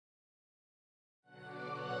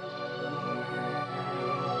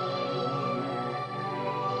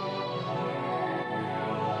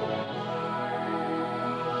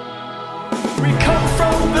We come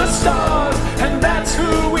from the stars, and that's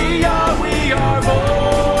who we are. We are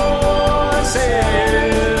voices.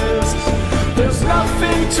 There's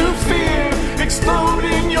nothing to fear. Explode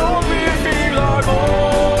in your rear. Feel our voices.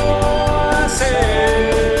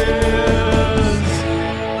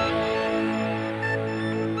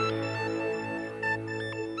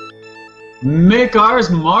 Make ours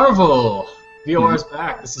Marvel. VOR's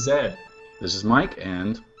back. This is Ed. This is Mike,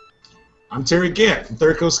 and I'm Terry Gant from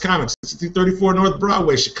Third Coast Comics, 6234 North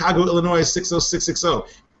Broadway, Chicago, Illinois,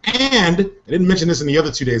 60660. And I didn't mention this in the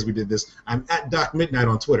other 2 days we did this. I'm at Doc Midnight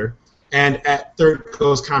on Twitter and at Third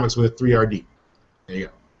Coast Comics with 3RD. There you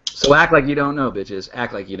go. so act like you don't know, bitches.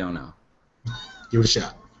 Act like you don't know. Give it a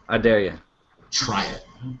shot. I dare you. Try it.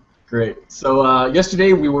 Great. So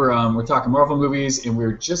yesterday we were talking Marvel movies, and we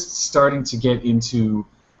were just starting to get into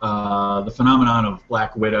the phenomenon of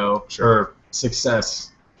Black Widow, her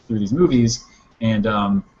success through these movies,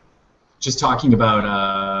 and just talking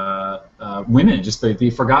about women, just the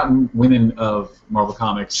forgotten women of Marvel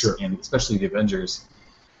Comics, and especially the Avengers.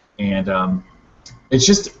 And it's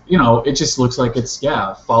just, it just looks like it's,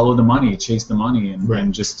 follow the money, chase the money,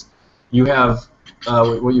 and just, you have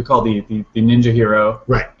what you call the ninja hero,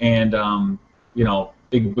 and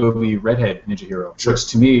big booby redhead ninja hero, which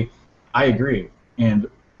to me, I agree. And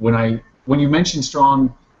when you mention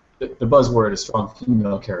strong, the buzzword is strong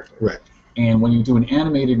female character, and when you do an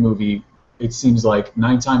animated movie, it seems like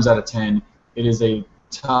 9 times out of 10, it is a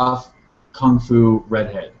tough kung fu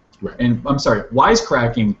redhead, and I'm sorry,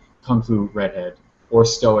 wisecracking kung fu redhead or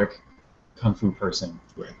stoic kung fu person.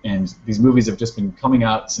 And these movies have just been coming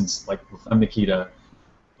out since like Nikita,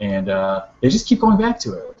 and they just keep going back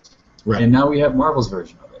to it. And now we have Marvel's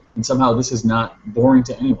version of it, and somehow this is not boring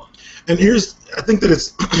to anyone. And I think that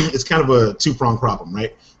it's kind of a two-pronged problem,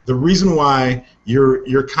 right? The reason why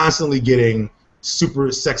you're constantly getting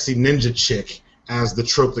super sexy ninja chick as the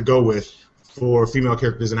trope to go with for female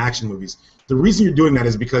characters in action movies, the reason you're doing that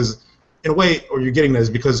is because, in a way, or you're getting that is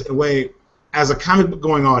because, in a way, as a comic book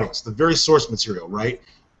going audience, the very source material, right?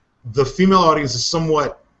 The female audience is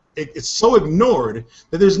somewhat, it's so ignored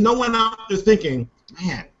that there's no one out there thinking,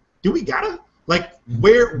 man, do we gotta? Like,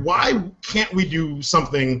 why can't we do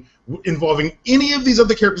something involving any of these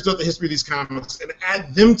other characters throughout the history of these comics and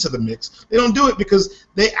add them to the mix? They don't do it because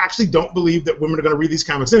they actually don't believe that women are going to read these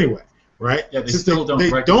comics anyway, right? Yeah, they still don't.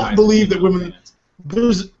 They don't believe that women.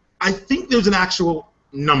 I think there's an actual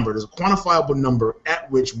number. There's a quantifiable number at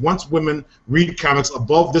which once women read comics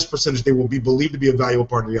above this percentage, they will be believed to be a valuable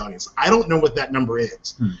part of the audience. I don't know what that number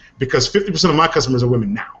is because 50% of my customers are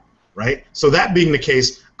women now, right? So that being the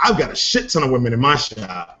case, I've got a shit ton of women in my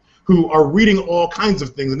shop who are reading all kinds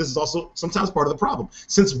of things, and this is also sometimes part of the problem.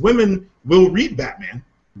 Since women will read Batman,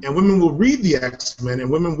 and women will read the X-Men, and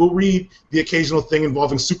women will read the occasional thing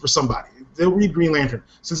involving super somebody. They'll read Green Lantern.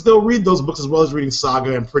 Since they'll read those books as well as reading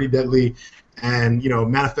Saga and Pretty Deadly and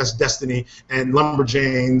Manifest Destiny and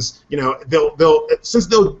Lumberjanes, since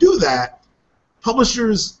they'll do that,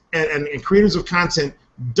 publishers and creators of content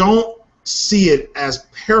don't see it as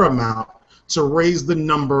paramount to raise the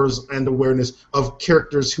numbers and awareness of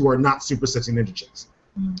characters who are not super sexy ninja chicks.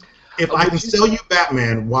 If I can sell you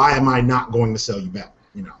Batman, why am I not going to sell you Batman?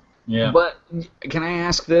 Yeah. But can I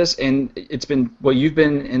ask this? And it's been, well, you've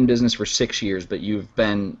been in business for 6 years, but you've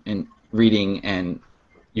been in reading and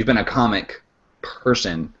you've been a comic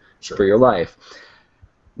person for your life.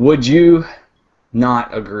 Would you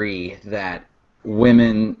not agree that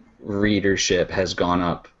women readership has gone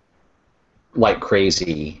up like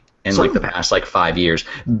crazy in like the past 5 years?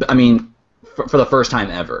 I mean, for the first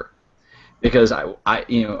time ever, because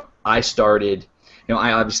I started,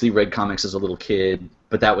 I obviously read comics as a little kid,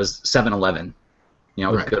 but that was 7-Eleven. I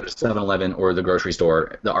would go to 7-Eleven or the grocery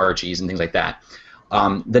store, the Archies and things like that.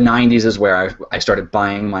 The 90s is where I started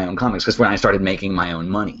buying my own comics, because when I started making my own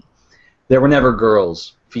money. There were never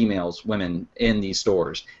girls, females, women in these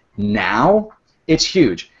stores. Now it's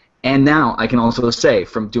huge, and now I can also say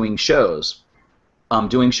from doing shows,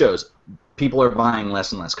 people are buying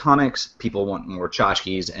less and less comics. People want more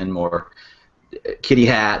tchotchkes and more kitty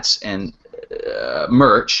hats and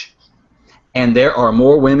merch. And there are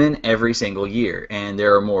more women every single year, and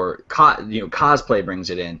there are more cosplay brings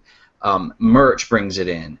it in, merch brings it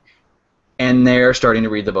in, and they're starting to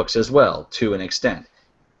read the books as well to an extent.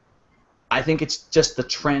 I think it's just the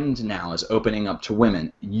trend now is opening up to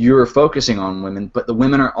women. You're focusing on women, but the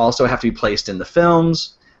women are also have to be placed in the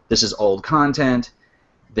films. This is old content.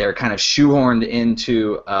 They're kind of shoehorned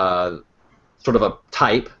into sort of a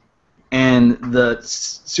type. And the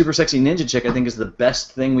super sexy ninja chick, I think, is the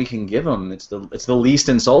best thing we can give them. It's the least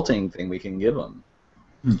insulting thing we can give them.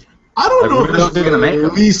 I don't know if they're gonna make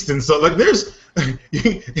them. Least and so like there's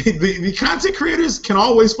the content creators can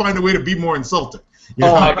always find a way to be more insulting. You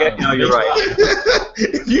know? I get. No, you're right.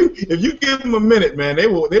 if you give them a minute, man, they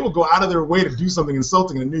will go out of their way to do something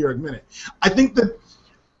insulting in a New York Minute. I think that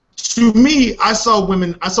to me, I saw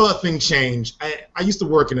that thing change. I used to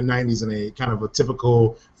work in the 90s in a kind of a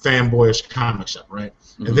typical fanboyish comic shop, right?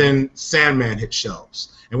 Mm-hmm. And then Sandman hit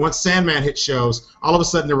shelves. And once Sandman hit shelves, all of a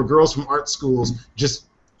sudden there were girls from art schools just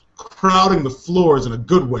crowding the floors in a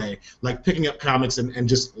good way, like picking up comics and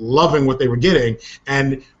just loving what they were getting.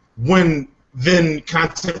 And when then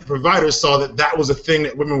content providers saw that that was a thing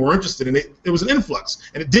that women were interested in, it was an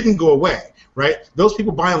influx, and it didn't go away, right? Those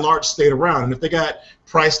people by and large stayed around, and if they got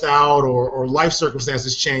priced out or life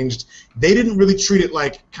circumstances changed, they didn't really treat it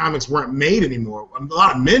like comics weren't made anymore. A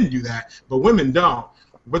lot of men do that, but women don't.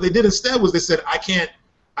 What they did instead was they said,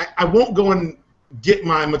 I won't go and get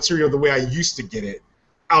my material the way I used to get it.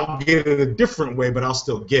 I'll get it a different way, but I'll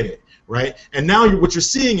still get it, right? And now what you're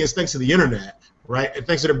seeing is, thanks to the internet, right, and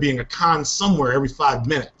thanks to there being a con somewhere every 5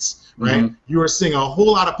 minutes, right, mm-hmm. you are seeing a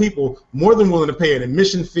whole lot of people more than willing to pay an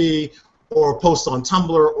admission fee or post on Tumblr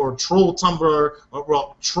or troll Tumblr, or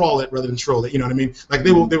well, troll it rather than troll it, you know what I mean? Like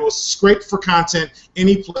they will scrape for content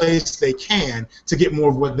any place they can to get more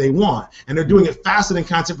of what they want, and they're doing it faster than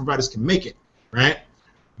content providers can make it, right?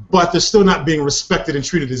 But they're still not being respected and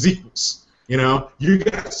treated as equals. You know, you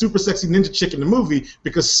got super sexy ninja chick in the movie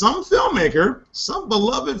because some filmmaker, some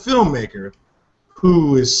beloved filmmaker,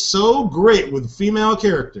 who is so great with female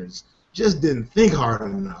characters, just didn't think hard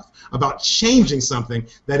enough about changing something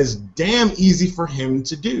that is damn easy for him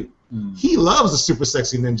to do. Mm. He loves a super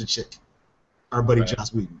sexy ninja chick, our buddy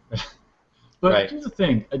Joss Whedon. But here's the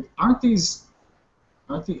thing: aren't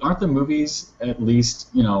the movies at least,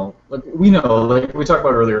 you know, like we know, like we talked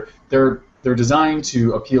about earlier, they're designed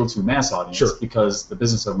to appeal to mass audience, sure, because the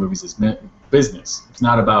business of movies is business. It's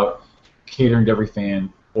not about catering to every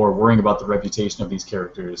fan or worrying about the reputation of these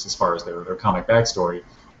characters as far as their comic backstory.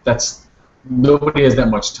 Nobody has that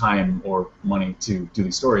much time or money to do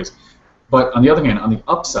these stories. But on the other hand, on the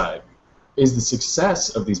upside, is the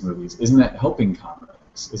success of these movies, isn't that helping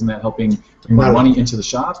comics? Isn't that helping bring more money into the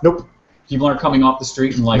shop? Nope. People aren't coming off the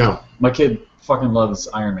street and like, my kid fucking loves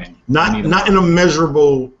Iron Man. Not in a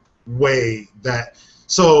measurable way that.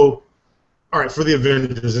 So, all right, for the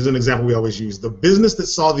Avengers, as an example we always use, the business that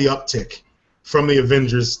saw the uptick from the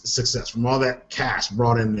Avengers' success, from all that cash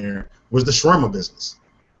brought in there, was the shawarma business.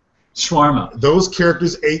 Shawarma. Those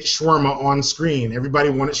characters ate shawarma on screen. Everybody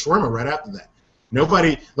wanted shawarma right after that.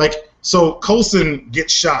 Nobody, like, so Coulson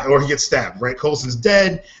gets shot, or he gets stabbed, right? Coulson's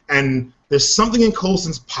dead, and there's something in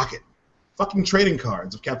Coulson's pocket. Fucking trading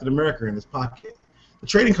cards of Captain America in his pocket. The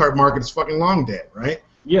trading card market is fucking long dead, right?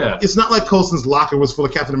 Yeah. It's not like Coulson's locker was full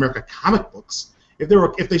of Captain America comic books.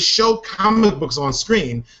 If they show comic books on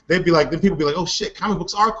screen, then people would be like, oh shit, comic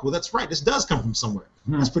books are cool. That's right. This does come from somewhere.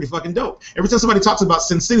 That's pretty fucking dope. Every time somebody talks about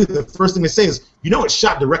Sin City, the first thing they say is, you know, it's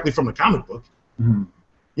shot directly from the comic book. Mm-hmm.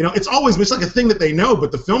 You know, it's like a thing that they know,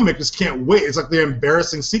 but the filmmakers can't wait. It's like their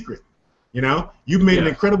embarrassing secret. You know, you've made an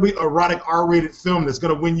incredibly erotic R-rated film that's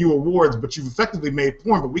going to win you awards, but you've effectively made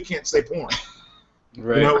porn, but we can't say porn.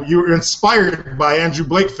 Right. You know, you're inspired by Andrew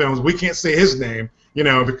Blake films. We can't say his name, you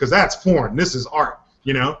know, because that's porn. This is art.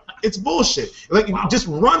 You know, it's bullshit. Like, just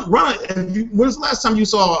run it. When's the last time you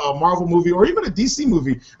saw a Marvel movie or even a DC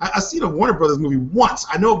movie? I seen a Warner Brothers movie once.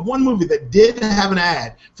 I know of one movie that did have an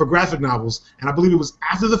ad for graphic novels, and I believe it was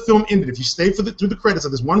after the film ended. If you stayed through the credits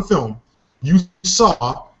of this one film, you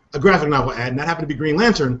saw a graphic novel ad, and that happened to be Green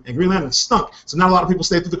Lantern, and Green Lantern stunk. So not a lot of people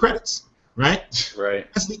stayed through the credits. Right? Right.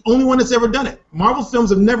 That's the only one that's ever done it. Marvel films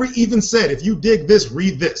have never even said, if you dig this,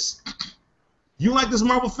 read this. You like this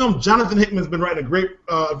Marvel film? Jonathan Hickman's been writing a great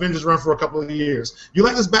Avengers run for a couple of years. You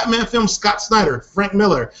like this Batman film? Scott Snyder, Frank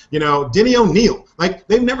Miller, you know, Denny O'Neil. Like,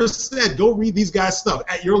 they've never said, go read these guys' stuff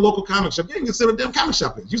at your local comic shop. You can consider a damn comic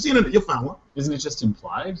shop is. You've seen it, you'll find one. Isn't it just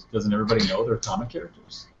implied? Doesn't everybody know they're comic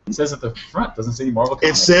characters? It says at the front, doesn't say Marvel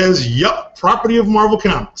Comics. It says, yup, property of Marvel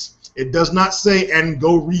Comics. It does not say, and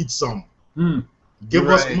go read some. Give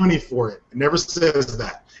us money for it. It never says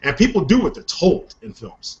that. And people do what they're told in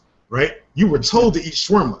films, right? You were told to eat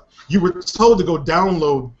shawarma. You were told to go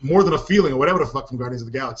download More Than a Feeling or whatever the fuck from Guardians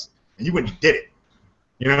of the Galaxy, and you went and did it.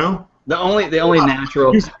 You know? The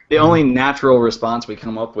only natural response we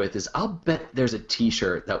come up with is, I'll bet there's a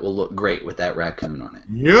T-shirt that will look great with that raccoon on it.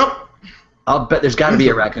 Yep. I'll bet there's got to be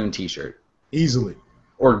a raccoon T-shirt. Easily.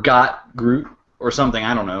 Or Got Groot or something.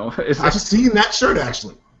 I don't know. I've seen that shirt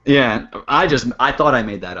actually. Yeah, I thought I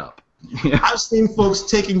made that up. I've seen folks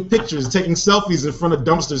taking pictures, taking selfies in front of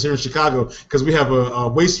dumpsters here in Chicago because we have a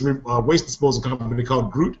waste disposal company called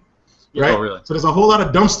Groot. right? Oh, really? So there's a whole lot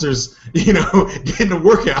of dumpsters, you know, getting a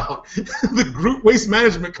workout. The group waste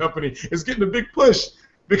management company is getting a big push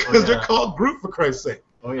because they're called group, for Christ's sake.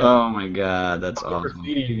 Oh yeah. Oh my God, that's awesome.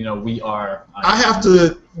 Graffiti, you know, we are.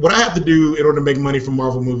 What I have to do in order to make money from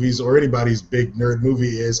Marvel movies or anybody's big nerd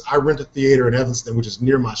movie is I rent a theater in Evanston, which is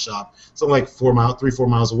near my shop. So I'm like 4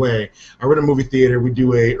 miles away. I rent a movie theater. We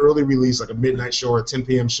do a early release, like a midnight show or a 10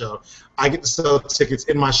 p.m. show. I get to sell tickets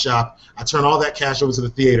in my shop. I turn all that cash over to the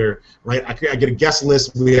theater, right? I get a guest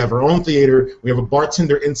list. We have our own theater. We have a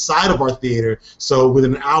bartender inside of our theater. So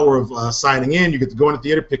within an hour of signing in, you get to go in the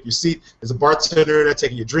theater, pick your seat. There's a bartender there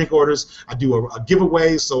taking your drink orders. I do a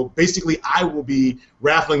giveaway. So basically, I will be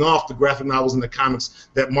raffling off the graphic novels and the comics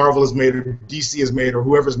that Marvel has made or DC has made or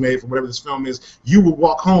whoever's made for whatever this film is. You will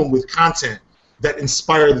walk home with content that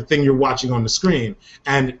inspired the thing you're watching on the screen,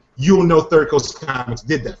 and you'll know Third Coast Comics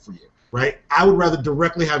did that for you. Right? I would rather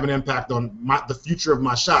directly have an impact on the future of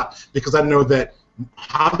my shop because I know that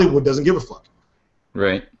Hollywood doesn't give a fuck.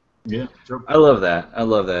 Right. Yeah. Sure. I love that. I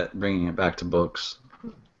love that, bringing it back to books.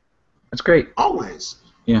 That's great. Always.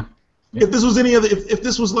 Yeah. If this was any other, if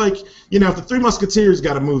this was like, you know, if the Three Musketeers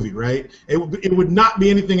got a movie, right? It would not be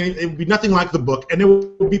anything. It would be nothing like the book, and there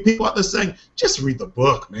would be people out there saying, "Just read the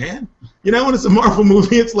book, man." You know, when it's a Marvel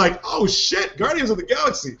movie, it's like, "Oh shit, Guardians of the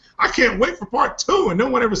Galaxy! I can't wait for part 2," and no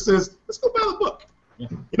one ever says, "Let's go buy the book." Yeah.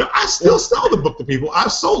 You know, I still sell the book to people.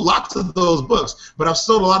 I've sold lots of those books, but I've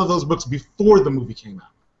sold a lot of those books before the movie came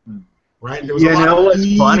out. Right? There was a lot of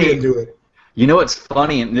funny into it. You know what's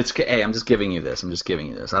funny, and it's, hey, I'm just giving you this. I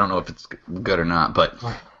don't know if it's good or not, but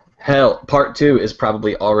hell, part 2 is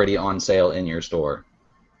probably already on sale in your store.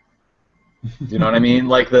 You know what I mean?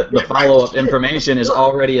 Like the follow-up information is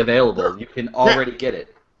already available. You can already get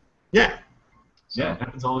it. Yeah. Yeah, it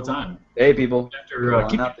happens all the time. Hey, people.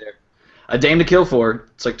 Keep out there. A Dame to Kill For.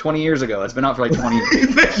 It's like 20 years ago. It's been out for like 20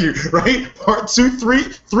 years. Thank you. Right? Part 2, 3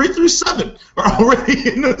 through 7 are already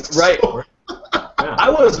in the store. I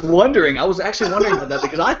was actually wondering about that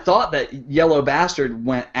because I thought that Yellow Bastard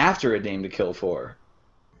went after A Dame to Kill For.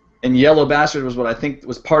 And Yellow Bastard was what I think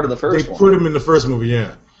was part of the first one. They put him in the first movie,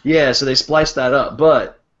 yeah. Yeah, so they spliced that up.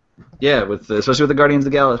 But, yeah, especially with the Guardians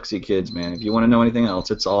of the Galaxy kids, man, if you want to know anything else,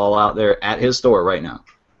 it's all out there at his store right now.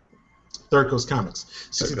 Third Coast Comics,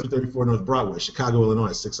 6234 North Broadway, Chicago,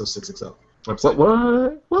 Illinois, 60660. Website.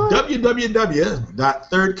 What?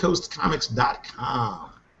 www.thirdcoastcomics.com.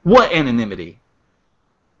 What anonymity?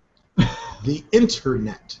 The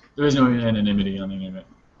internet. There is no anonymity on the internet.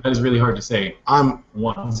 That is really hard to say. I'm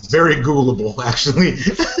very Googleable, actually.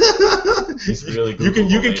 It's really Googleable,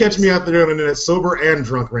 you can catch me out there on the internet, sober and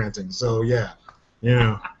drunk ranting. So yeah, you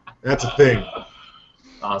know, that's a thing.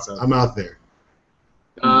 Awesome. I'm out there.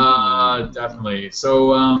 Definitely.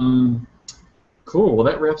 So cool. Well,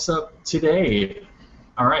 that wraps up today.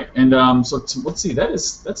 All right, and let's see.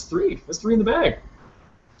 That's 3. That's 3 in the bag.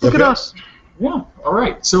 Look at us. Yeah. All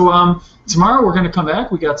right. So tomorrow we're going to come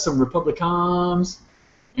back. We got some Republicans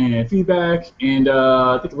and feedback, and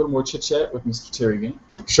I think a little more chit chat with Mr. Terry Gant.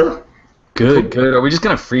 Sure. Good. Are we just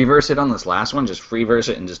gonna free verse it on this last one? Just free verse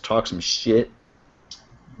it and just talk some shit.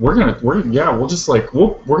 We're gonna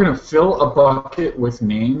fill a bucket with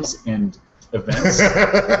names and events,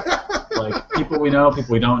 like people we know,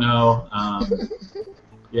 people we don't know.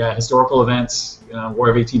 Historical events. War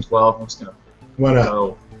of 1812. I'm just gonna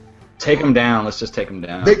go. Take them down. Let's just take them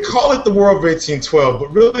down. They call it the War of 1812,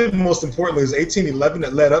 but really, most importantly, is 1811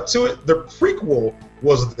 that led up to it. The prequel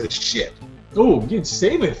was the shit. Oh, you can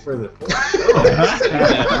save it for the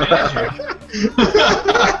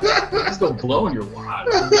Just go blowing your wad.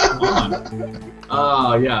 Come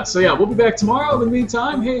on. So we'll be back tomorrow. In the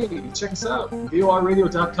meantime, hey, check us out,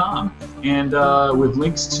 vorradio.com, and with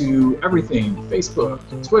links to everything, Facebook,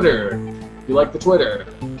 Twitter. If you like the Twitter,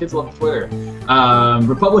 kids love the Twitter.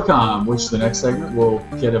 Republicom, which the next segment will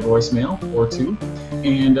get a voicemail or 2,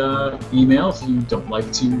 and email if you don't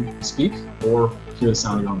like to speak or hear the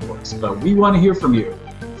sound of your own voice. But we want to hear from you.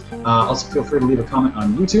 Also, feel free to leave a comment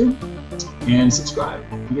on YouTube and subscribe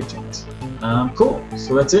if you get a chance. Cool.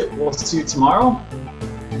 So that's it. We'll see you tomorrow.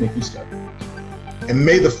 Make you start. And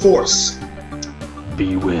may the Force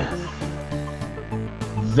be with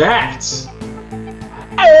that.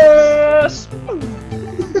 Yes.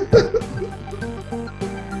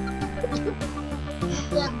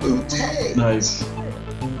 Nice.